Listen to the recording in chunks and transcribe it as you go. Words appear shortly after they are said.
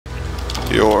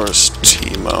Yours,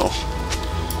 Timo.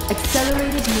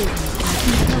 Accelerated movement.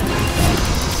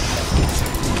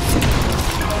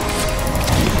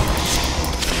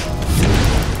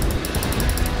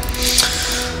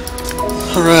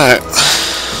 Alright.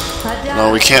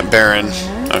 No, we can't Baron.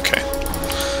 Okay.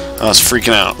 I was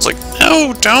freaking out. I was like,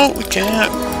 no, don't, we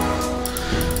can't.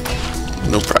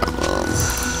 No problem.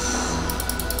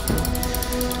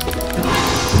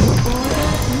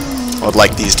 I would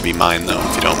like these to be mine, though,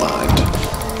 if you don't mind.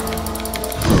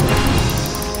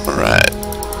 Alright.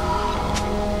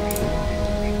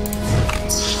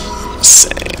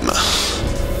 Same.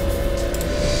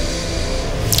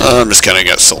 I'm just gonna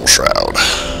get Soul Shroud.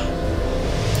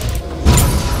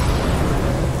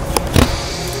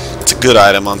 It's a good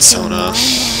item on Sona. I'm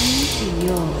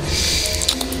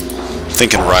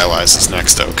thinking Rylai's is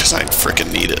next, though, because I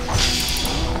freaking need it.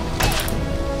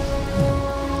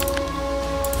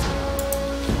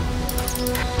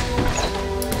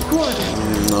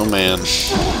 Oh man.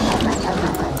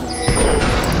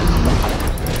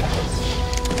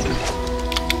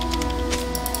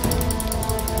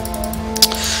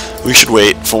 We should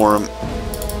wait for him.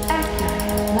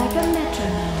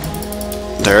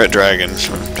 They're at Dragon.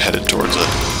 We're headed towards it.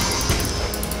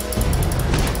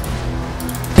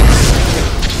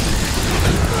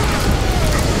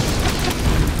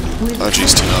 Oh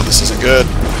jeez, Tino, this isn't good.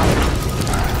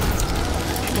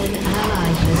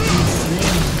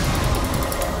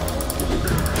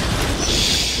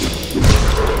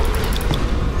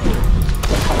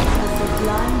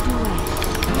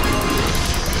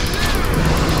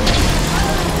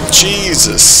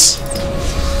 Jesus!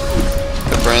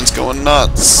 That brand's going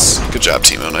nuts. Good job,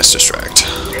 Timo. Nice distract.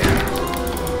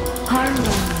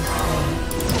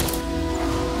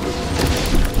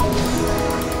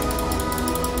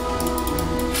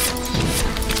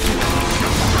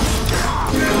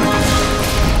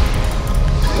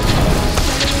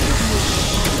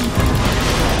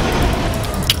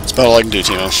 That's about all I can do,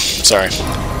 Timo. Sorry.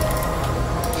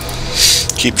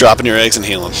 Keep dropping your eggs and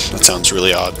healing. That sounds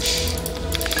really odd.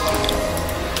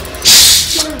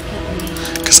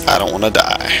 Because I don't want to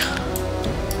die.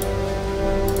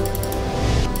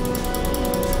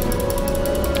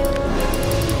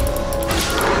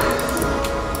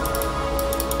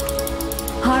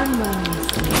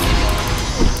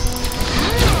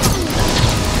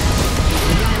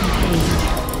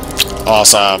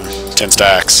 Awesome. 10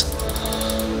 stacks.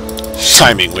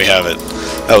 Timing, we have it.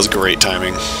 That was great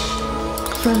timing.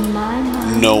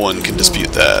 No one can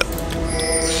dispute that.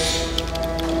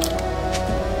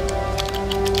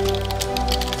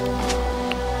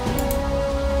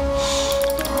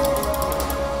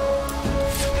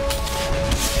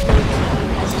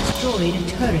 Destroyed a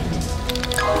turret.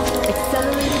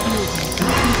 Accelerated movement.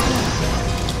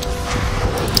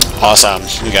 Awesome.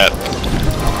 We got.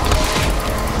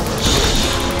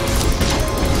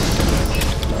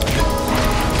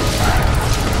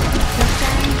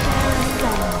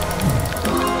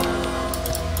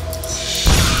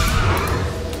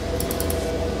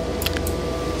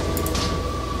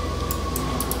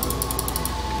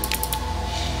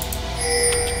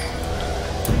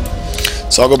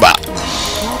 So I'll go back.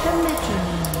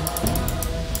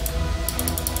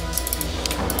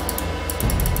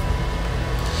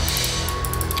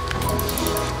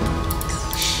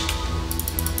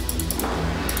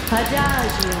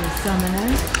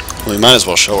 We might as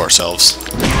well show ourselves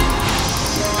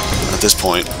at this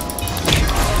point.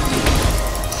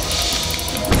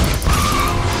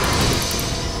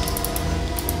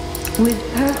 With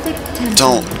perfect tempo.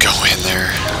 Don't go in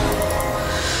there.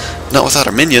 Not without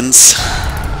our minions.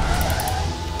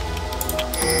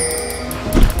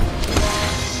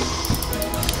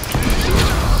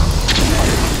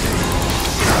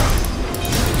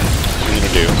 What are you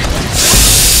gonna do?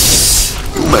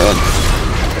 Oh man.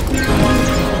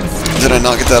 Did I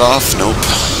not get that off? Nope.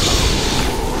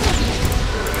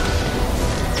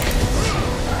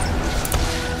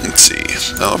 Let's see.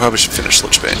 Oh, I probably should finish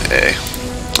Lich Bane A.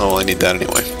 Oh, I need that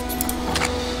anyway.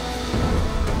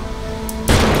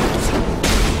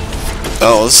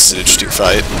 Oh, this is an interesting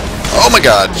fight. Oh my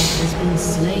god!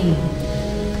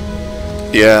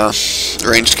 Yeah,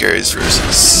 ranged carries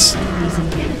versus...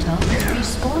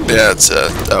 Yeah, it's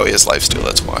oh, he has lifesteal,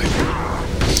 that's why.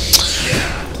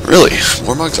 Really?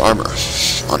 Warmog's armor.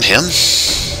 On him?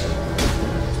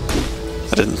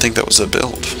 I didn't think that was a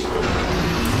build.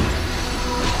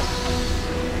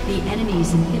 The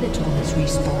enemy's inhibitor has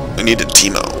respawned. I needed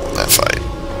Timo in that fight.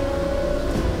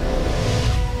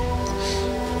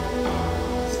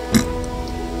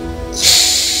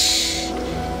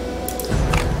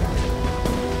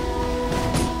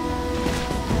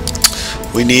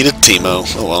 We We needed Teemo.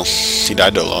 Oh well, he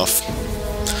died to Olaf.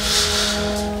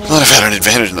 Might have had an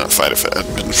advantage in that fight if it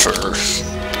hadn't been for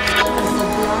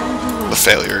the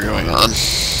failure going on.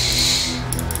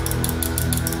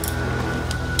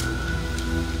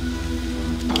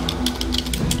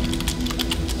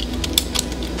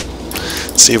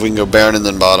 Let's see if we can go Baron and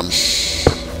then bottom.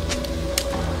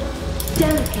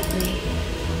 Delicately.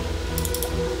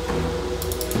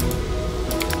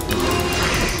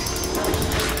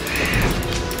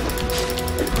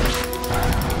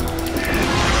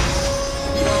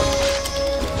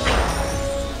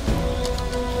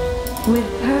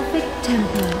 With perfect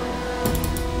tempo.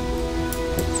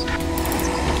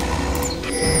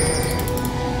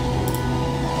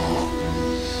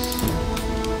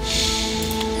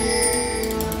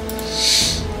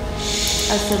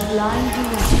 A sublime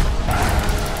duet.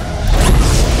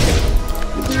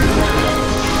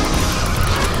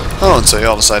 Oh, and so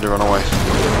y'all decide to run away.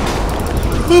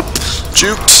 Whoop!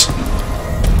 Juked!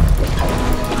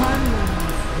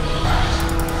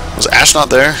 Was Ash not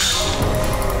there?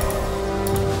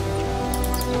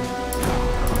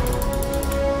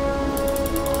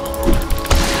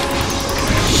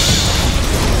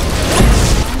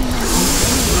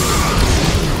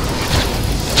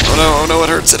 Oh no, it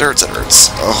hurts, it hurts, it hurts.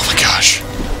 Oh my gosh.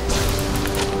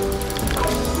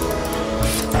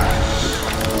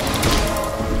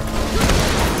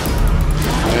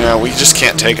 Yeah, we just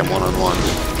can't take him one-on-one.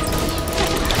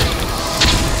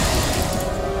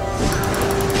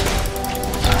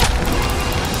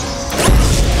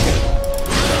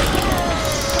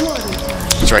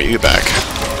 That's right, you get back.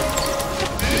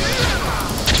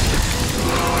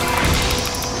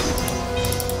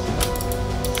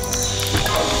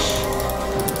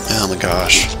 Oh my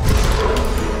gosh.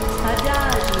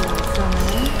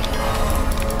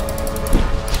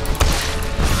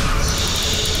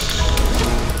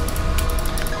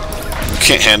 We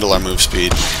can't handle our move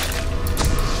speed.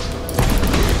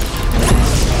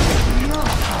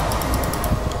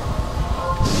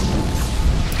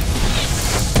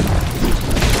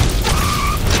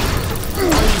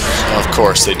 Of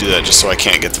course, they do that just so I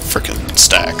can't get the frickin'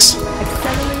 stacks.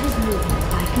 Accelerated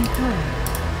movement, I concur.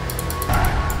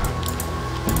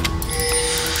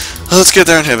 Let's get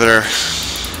their inhibitor.